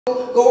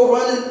go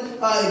running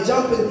and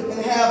jumping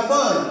and have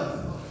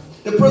fun.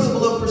 The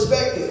principle of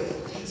perspective.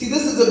 See,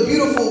 this is a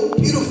beautiful,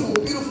 beautiful,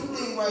 beautiful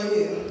thing right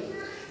here.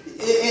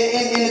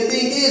 And the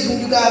thing is,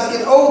 when you guys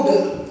get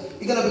older,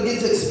 you're going to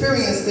begin to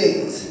experience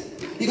things.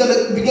 You're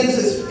going to begin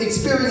to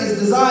experience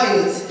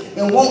desires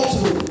and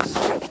want-tos.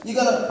 You're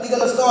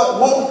gonna start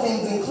wanting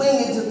things and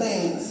clinging to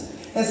things.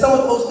 And some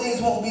of those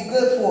things won't be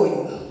good for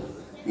you.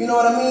 You know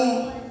what I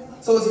mean?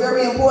 So it's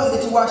very important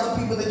that you watch the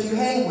people that you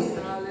hang with.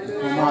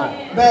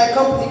 Bad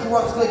company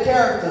corrupts good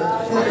character.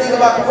 And the thing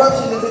about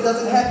corruption is it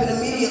doesn't happen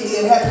immediately,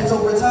 it happens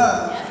over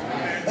time.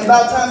 And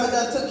by the time it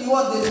done took you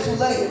under, it's too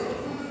late.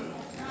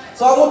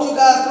 So I want you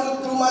guys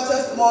through my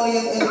testimony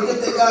and the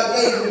gift that God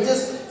gave me,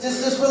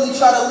 just really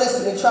try to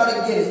listen and try to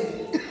get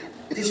it.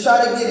 Just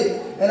try to get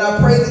it. And I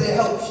pray that it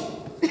helps you.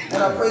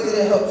 And I pray that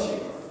it helps you.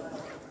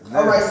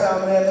 All right,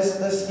 sound man,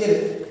 let's get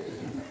it.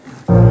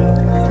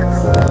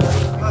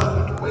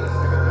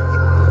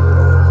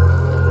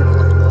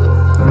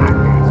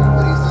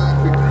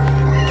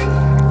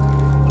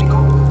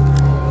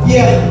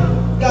 Yeah,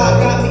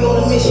 God got me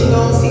on a mission,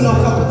 don't see no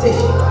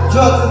competition.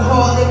 Drugs and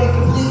hard living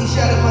completely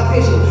shattered my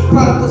vision.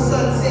 Prodigal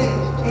son said,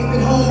 ain't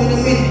been home in a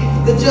minute.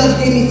 The judge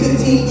gave me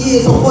 15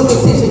 years on one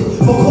decision.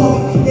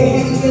 McCormick, they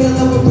had me in a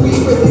level 3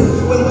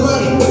 prison. When blood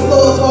hit the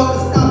floor, it's hard to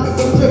stop it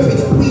from dripping.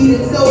 Weed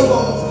and cell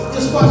phones,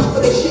 just watch for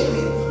the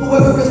shipment.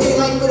 Whoever risked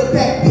their life for the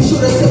back, be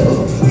sure to tip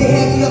them. They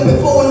had me up at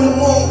 4 in the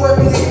morning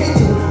working in the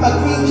kitchen. A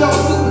green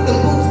jumpsuit with the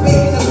boots,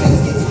 bacon and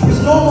biscuits.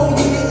 It's normal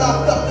when you get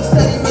locked up to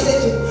study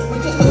religion. With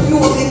just a few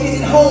of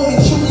making it home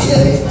and truly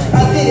live it.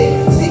 I did it,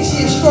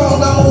 6 years strong,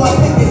 I'm on my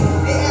pivot.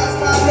 They ask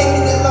how I make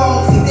it that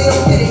long, see they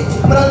don't get it.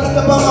 But I think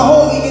about my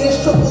homie and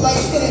it's triple like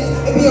sentence.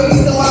 It be a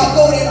reason why I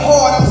go that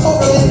hard, I'm so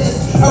relentless.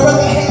 I'd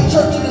rather have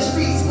church in the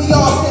streets, we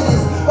all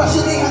sinners. Why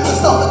should they have to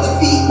stop at the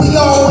feet, we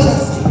all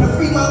winners. And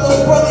free my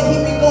little brother, he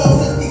been gone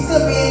since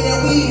December. And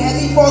that weed had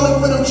me falling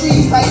for them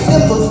trees like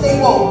timber, stay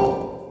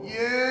woke.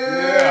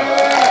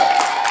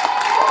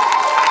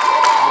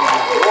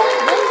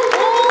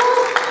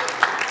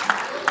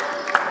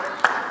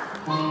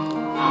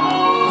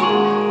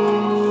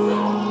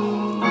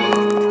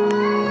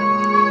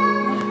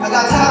 I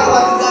got tired of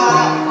like God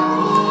out.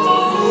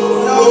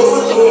 And I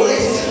was in a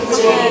relationship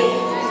with him.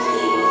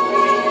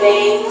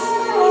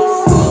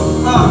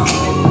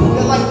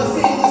 They're like the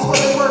feelings where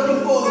they're working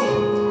for me.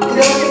 You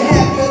never can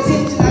have your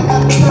attention, I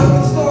got the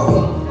perfect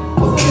story.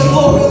 But for your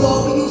glory,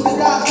 Lord, we used to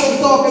dodge those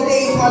darker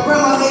days. My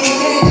grandma made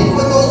magic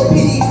with those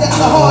pennies, that's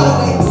the harder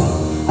way.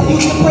 I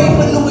used to pray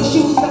for newer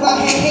shoes cause I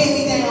had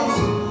hand-me-downs.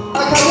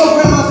 Like how your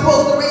grandma's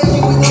supposed to raise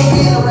you with no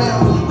man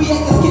around. We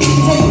at this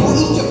kitchen table,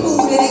 eat your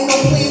food, it ain't no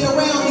playing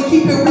around. And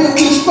keep it real,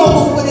 we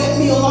struggle for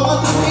that meal, I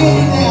understand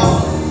it now.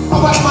 I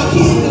watch my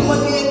kids and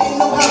one day they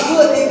know how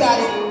good they got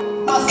it.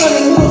 My son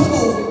in middle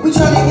school, we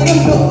trying to get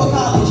him built for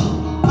college.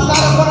 A lot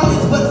of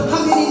violence, but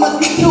how many must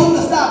get killed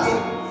to stop it?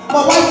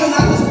 My wife and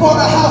I just bought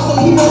a house so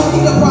he won't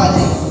see the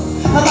project.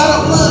 A lot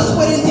of blood,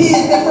 sweat, and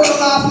tears that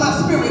fertilize my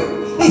spirit.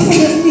 They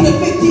sentenced me to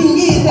 15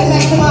 years that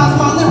maximize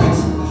my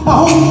lyrics. My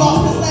homie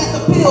lost his last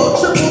appeal,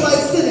 triple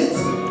life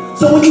sentence.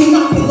 So when you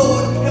knock me,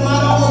 Lord, am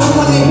I the only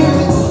one that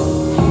hears it?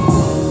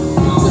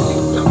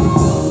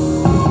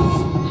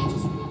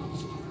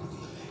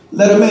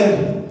 Let him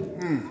in.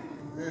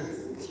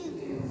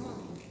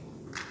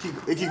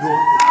 Keep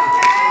going.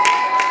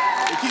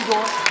 Keep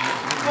going.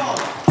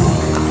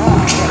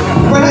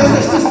 Perhaps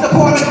that's just the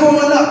part of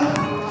growing up.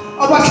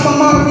 I watched my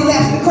mom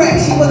relapse and crack,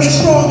 she wasn't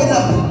strong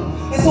enough.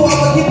 And so I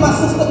would give my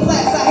sister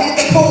plaques. I had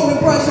the comb and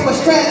brush of a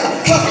straddler.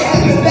 Plus it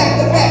happened back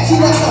to back, she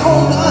left the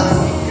home to us.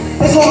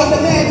 It's hard to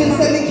imagine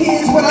 7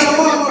 kids without a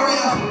mom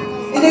around.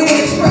 And they would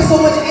express so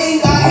much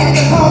anger, I had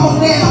to calm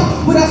them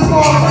down. With a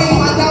small frame,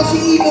 I doubt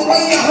she even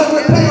weighed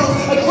 100 pounds.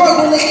 A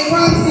drug-related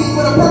crime scene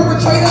with a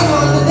perpetrator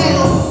under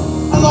down.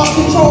 I lost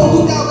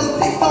control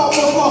 2006, I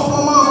almost lost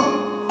my mama.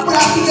 But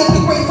I see as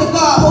the grace of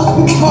God, most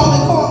people call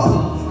it karma.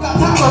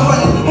 Got tired of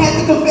running, had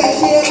to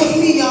confess, yeah, it was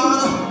me, Your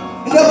Honor.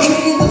 And that was the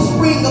end of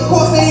spring, of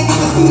course they ain't get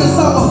to see the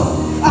summer.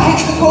 I had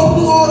to go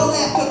through all the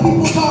laughter,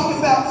 people talking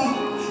about me.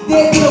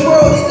 Dead to the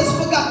world, they just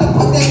forgot to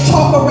put that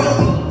chalk around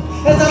me.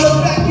 As I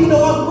look back, you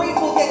know I'm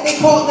grateful that they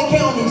called the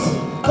counties.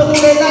 Cause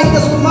on that night,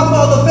 that's when my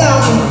father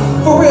found me,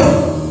 for real.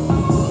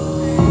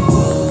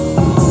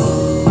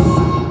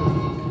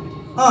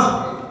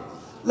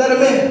 Let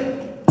him in.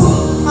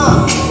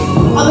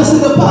 I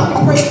listen to Pac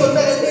and pray for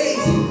better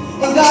days.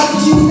 And God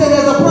just used that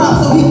as a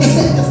prop so he can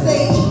set the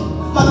stage.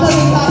 My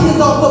cousin got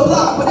his off the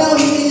block, but now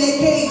he's in that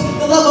cage.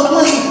 The love of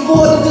money,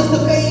 more than just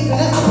a phase,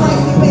 and that's the price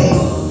we pay.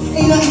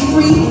 Ain't nothing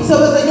free, so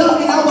as a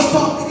youngin' I was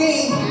taught the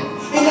game.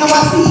 And now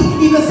I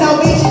see, even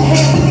salvation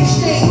has an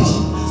exchange.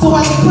 So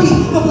I decree,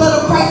 the blood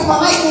of Christ, my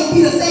life won't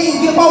be the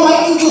same. Give all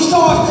my angels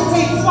charge to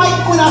take flight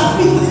when I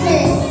speak his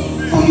name.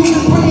 So you've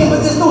been praying,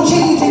 but there's no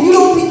change, and you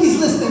don't think he's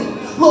listening.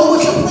 Lord,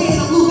 what's your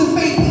plan? I'm losing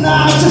faith.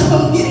 Nah, I just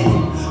don't get it.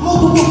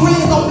 Multiple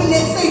brands off in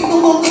that safe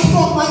no longer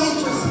spark my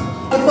interest.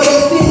 And for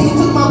that sin, you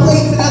took my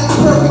place, and that's the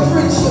perfect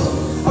friendship.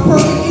 A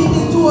perfect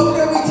ending to a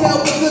fairy tale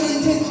with good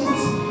intentions.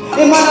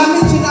 And might I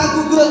mention I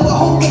do good, but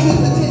hope is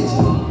attention.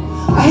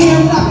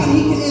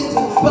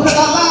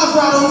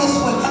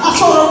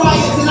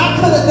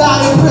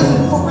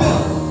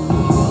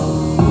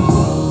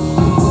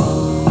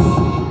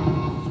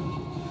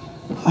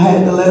 I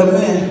had to let him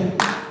in.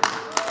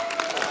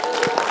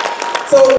 So